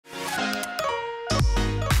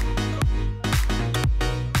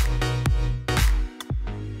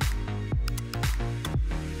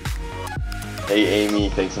Hey, Amy,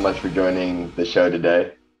 thanks so much for joining the show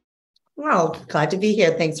today. Well, glad to be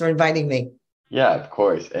here. Thanks for inviting me. Yeah, of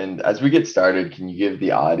course. And as we get started, can you give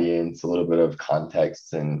the audience a little bit of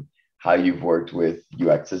context and how you've worked with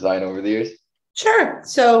UX design over the years? Sure.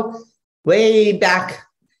 So, way back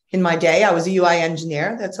in my day, I was a UI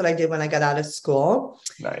engineer. That's what I did when I got out of school.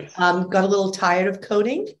 Nice. Got a little tired of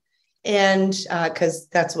coding, and because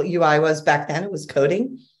that's what UI was back then, it was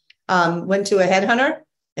coding. Went to a headhunter,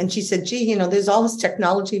 and she said, "Gee, there's all this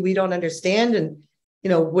technology we don't understand, and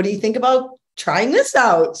what do you think about trying this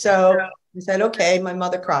out?" So I said, "Okay." My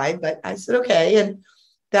mother cried, but I said, "Okay," and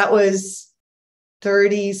that was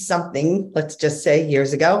 30 something, let's just say,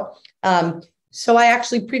 years ago. So I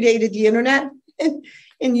actually predated the internet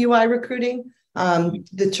in UI recruiting,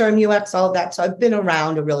 the term UX, all of that. So I've been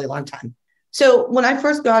around a really long time. So when I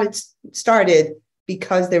first got it started,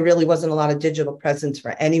 because there really wasn't a lot of digital presence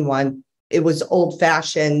for anyone, it was old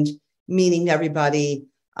fashioned, meeting everybody,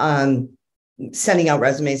 sending out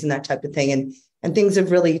resumes and that type of thing. And things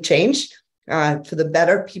have really changed for the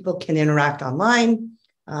better. People can interact online.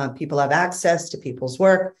 People have access to people's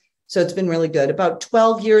work. So it's been really good. About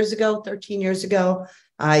 12 years ago, 13 years ago,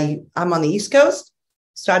 I'm on the East Coast,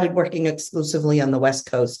 started working exclusively on the West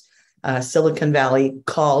Coast, Silicon Valley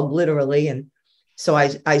called literally. And so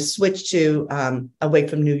I switched to away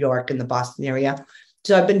from New York and the Boston area.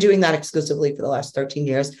 So I've been doing that exclusively for the last 13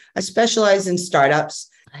 years. I specialize in startups.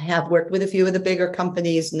 I have worked with a few of the bigger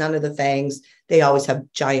companies, none of the FANGs. They always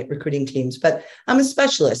have giant recruiting teams, but I'm a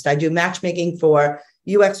specialist. I do matchmaking for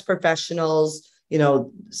UX professionals,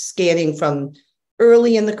 scanning from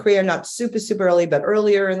early in the career, not super, super early, but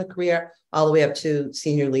earlier in the career, all the way up to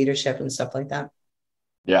senior leadership and stuff like that.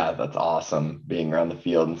 Yeah, that's awesome being around the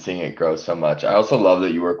field and seeing it grow so much. I also love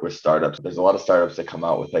that you work with startups. There's a lot of startups that come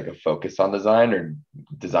out with like a focus on design or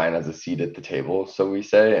design as a seat at the table, so we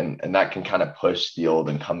say, and that can kind of push the old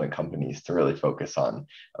incumbent companies to really focus on,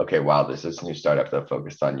 okay, wow, there's this new startup that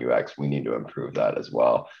focused on UX. We need to improve that as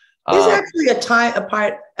well. There's Um, actually a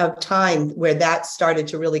part of time where that started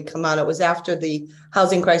to really come out. It was after the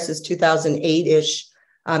housing crisis, 2008-ish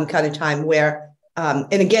kind of time where,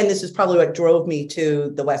 and again, this is probably what drove me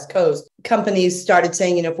to the West Coast. Companies started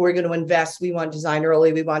saying, if we're going to invest, we want design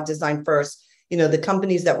early, we want design first. The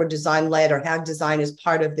companies that were design led or had design as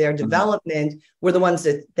part of their development were the ones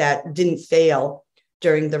that didn't fail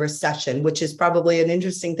during the recession, which is probably an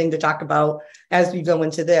interesting thing to talk about as we go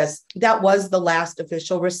into this. That was the last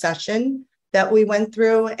official recession that we went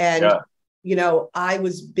through. And, yeah. I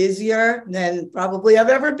was busier than probably I've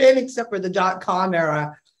ever been, except for the dot-com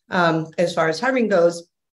era. As far as hiring goes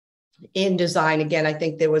in design, again, I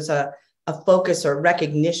think there was a focus or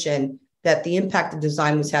recognition that the impact that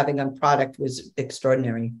design was having on product was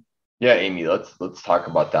extraordinary. Yeah, Amy, let's talk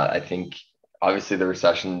about that. I think obviously the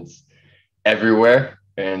recession's everywhere,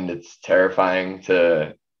 and it's terrifying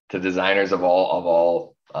to designers of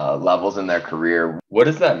all levels in their career. What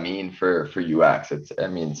does that mean for UX? It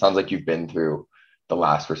sounds like you've been through the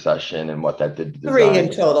last recession and what that did to Three design.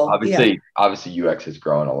 in total. Yeah. Obviously UX has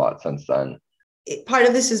grown a lot since then. Part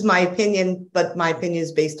of this is my opinion, but my opinion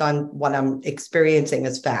is based on what I'm experiencing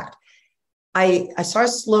as fact. I saw a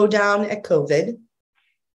slowdown at COVID,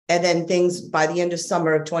 and then things by the end of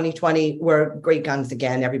summer of 2020 were great guns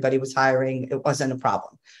again. Everybody was hiring. It wasn't a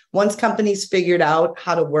problem. Once companies figured out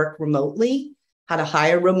how to work remotely, how to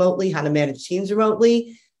hire remotely, how to manage teams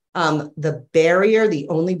remotely, the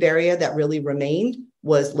only barrier that really remained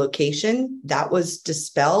was location. That was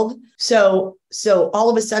dispelled. So all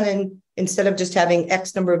of a sudden, instead of just having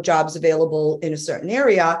X number of jobs available in a certain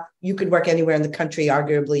area, you could work anywhere in the country,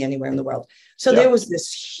 arguably anywhere in the world. So Yeah. there was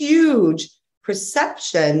this huge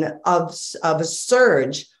perception of a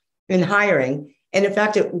surge in hiring. And in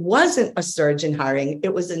fact, it wasn't a surge in hiring.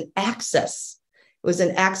 It was an access. It was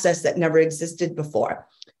an access that never existed before.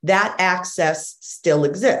 That access still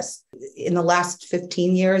exists. In the last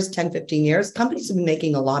 15 years, 10, 15 years, companies have been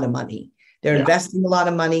making a lot of money. They're Yeah. investing a lot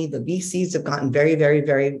of money. The VCs have gotten very, very,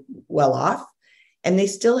 very well off, and they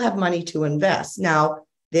still have money to invest. Now,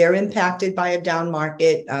 they're impacted by a down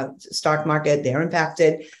market, stock market. They're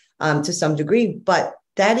impacted to some degree, but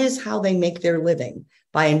that is how they make their living,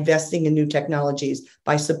 by investing in new technologies,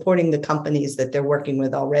 by supporting the companies that they're working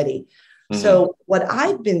with already. Mhm. So what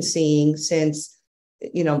I've been seeing since,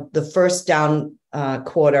 the first down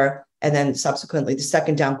quarter, and then subsequently the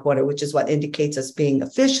second down quarter, which is what indicates us being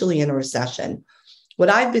officially in a recession. What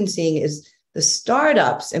I've been seeing is the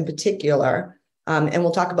startups in particular, and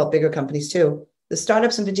we'll talk about bigger companies too, the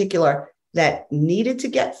startups in particular that needed to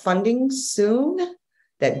get funding soon,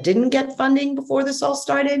 that didn't get funding before this all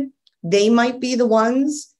started, they might be the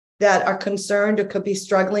ones that are concerned or could be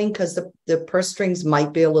struggling because the purse strings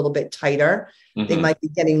might be a little bit tighter. They might be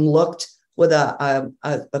getting looked with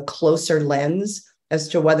a closer lens as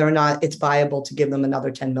to whether or not it's viable to give them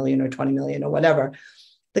another 10 million or 20 million or whatever.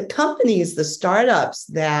 The companies, the startups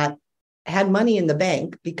that had money in the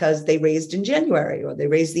bank because they raised in January or they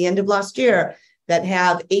raised the end of last year, that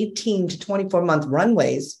have 18 to 24 month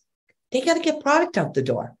runways, they got to get product out the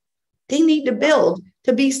door. They need to build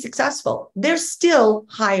to be successful. They're still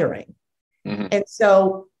hiring. And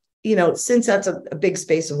so, since that's a big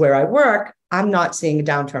space of where I work, I'm not seeing a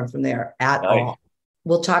downturn from there at all.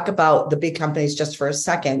 We'll talk about the big companies just for a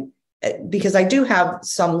second, because I do have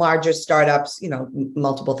some larger startups,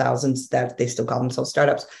 multiple thousands that they still call themselves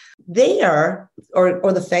startups. They are,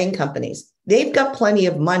 or the FANG companies, they've got plenty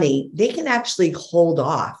of money. They can actually hold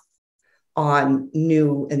off on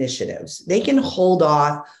new initiatives. They can hold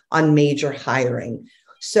off on major hiring.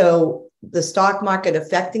 So the stock market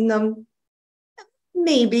affecting them,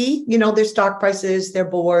 maybe, their stock prices, their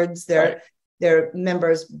boards, their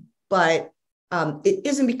members, but it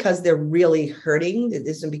isn't because they're really hurting. It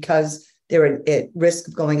isn't because they're at risk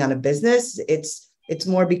of going out of business. It's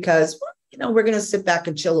more because, we're going to sit back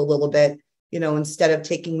and chill a little bit, instead of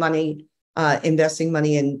taking money, investing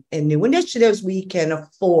money in new initiatives, we can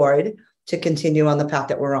afford to continue on the path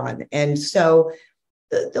that we're on. And so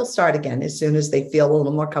they'll start again as soon as they feel a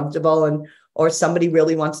little more comfortable or somebody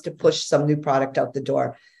really wants to push some new product out the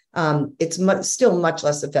door. It's still much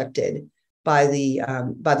less affected by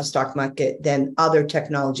the stock market than other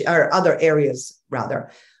technology or other areas rather,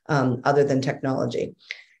 other than technology.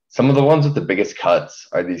 Some of the ones with the biggest cuts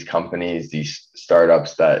are these companies, these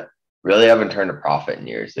startups that really haven't turned a profit in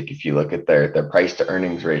years. Like if you look at their price to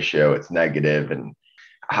earnings ratio, it's negative. And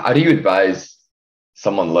how do you advise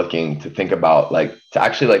someone looking to think about to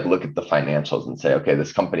actually look at the financials and say, okay,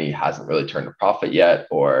 this company hasn't really turned a profit yet,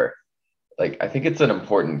 or I think it's an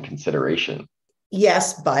important consideration.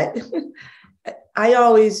 Yes, but I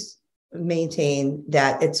always maintain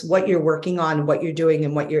that it's what you're working on, what you're doing,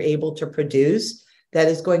 and what you're able to produce that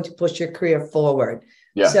is going to push your career forward.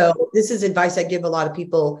 Yeah. So this is advice I give a lot of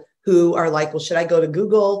people who are like, well, should I go to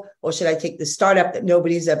Google or should I take the startup that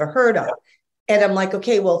nobody's ever heard of? And I'm like,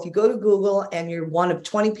 okay, well, if you go to Google and you're one of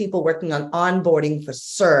 20 people working on onboarding for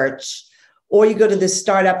search, or you go to this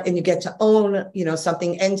startup and you get to own,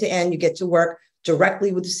 something end to end, you get to work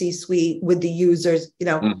directly with the C-suite, with the users,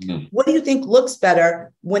 what do you think looks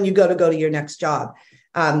better when you go to your next job?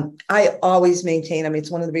 I always maintain,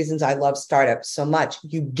 it's one of the reasons I love startups so much.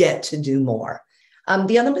 You get to do more.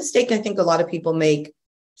 The other mistake I think a lot of people make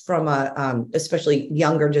from especially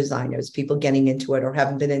younger designers, people getting into it or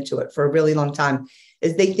haven't been into it for a really long time,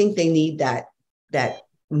 is they think they need that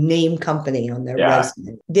name company on their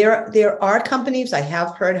resume. There are companies, I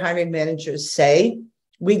have heard hiring managers say,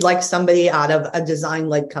 we'd like somebody out of a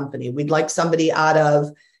design-led company. We'd like somebody out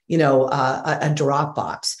of, a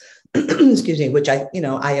Dropbox, excuse me, which I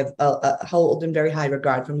have hold in very high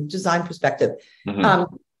regard from a design perspective,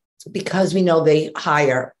 because we know they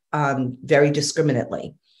hire very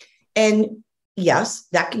discriminately. And yes,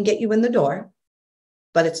 that can get you in the door,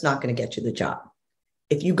 but it's not going to get you the job.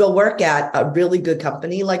 If you go work at a really good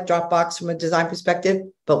company like Dropbox from a design perspective,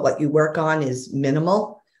 but what you work on is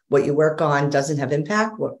minimal, what you work on doesn't have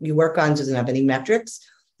impact, what you work on doesn't have any metrics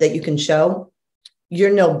that you can show,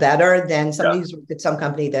 you're no better than somebody who's worked at some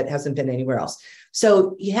company that hasn't been anywhere else.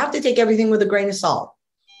 So you have to take everything with a grain of salt.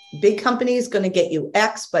 Big company is going to get you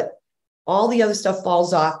X, but all the other stuff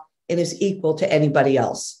falls off and is equal to anybody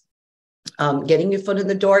else. Getting your foot in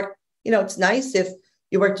the door, it's nice if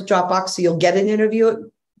you work at Dropbox, so you'll get an interview at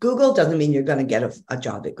Google. Doesn't mean you're going to get a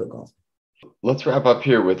job at Google. Let's wrap up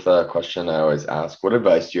here with a question I always ask. What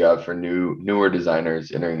advice do you have for newer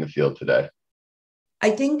designers entering the field today?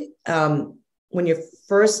 I think when you're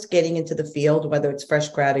first getting into the field, whether it's fresh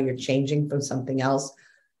grad or you're changing from something else,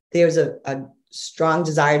 there's a strong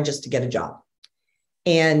desire just to get a job.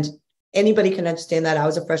 And anybody can understand that. I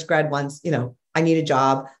was a fresh grad once, I need a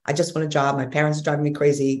job. I just want a job. My parents are driving me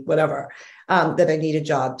crazy, whatever, that I need a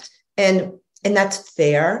job. And that's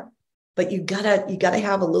fair, but you gotta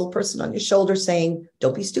have a little person on your shoulder saying,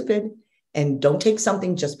 don't be stupid and don't take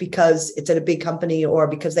something just because it's at a big company or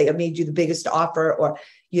because they have made you the biggest offer, or,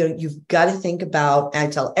 you've got to think about, and I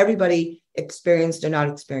tell everybody, experienced or not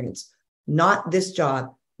experienced, not this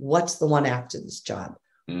job. What's the one after this job?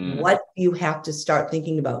 What you have to start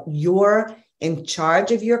thinking about. You're in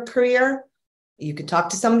charge of your career. You could talk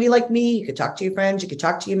to somebody like me, you could talk to your friends, you could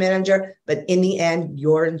talk to your manager, but in the end,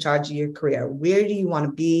 you're in charge of your career. Where do you want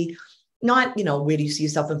to be? Not, where do you see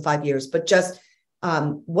yourself in 5 years, but just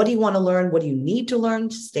What do you want to learn? What do you need to learn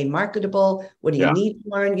to stay marketable? What do you need to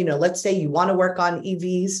learn? Let's say you want to work on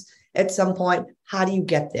EVs at some point. How do you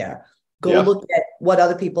get there? Go look at what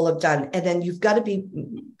other people have done. And then you've got to be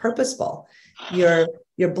purposeful. Your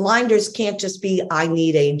blinders can't just be, I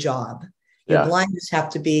need a job. Your blinders have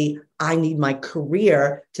to be, I need my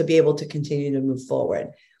career to be able to continue to move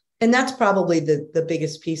forward. And that's probably the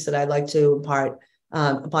biggest piece that I'd like to impart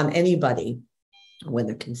upon anybody when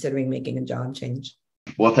they're considering making a job change.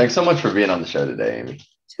 Well, thanks so much for being on the show today, Amy.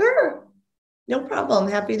 Sure. No problem.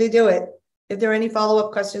 Happy to do it. If there are any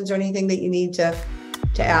follow-up questions or anything that you need to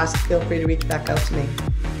ask, feel free to reach back out to me.